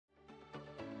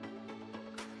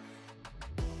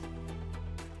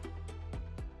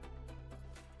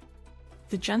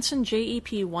The Jensen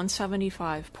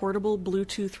JEP-175 portable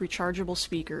Bluetooth rechargeable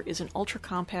speaker is an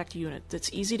ultra-compact unit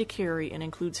that's easy to carry and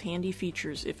includes handy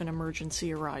features if an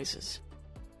emergency arises.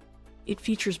 It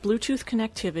features Bluetooth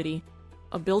connectivity,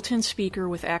 a built-in speaker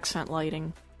with accent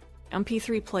lighting,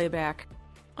 MP3 playback,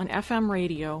 an FM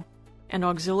radio, and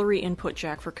auxiliary input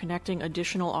jack for connecting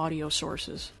additional audio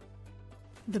sources.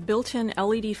 The built-in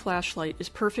LED flashlight is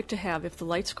perfect to have if the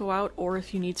lights go out or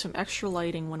if you need some extra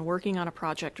lighting when working on a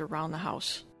project around the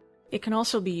house. It can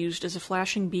also be used as a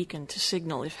flashing beacon to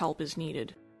signal if help is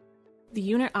needed. The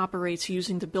unit operates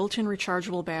using the built-in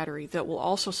rechargeable battery that will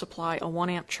also supply a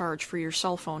 1-amp charge for your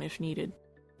cell phone if needed.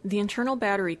 The internal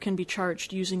battery can be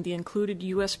charged using the included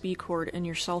USB cord in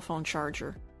your cell phone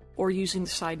charger, or using the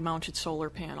side-mounted solar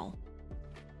panel.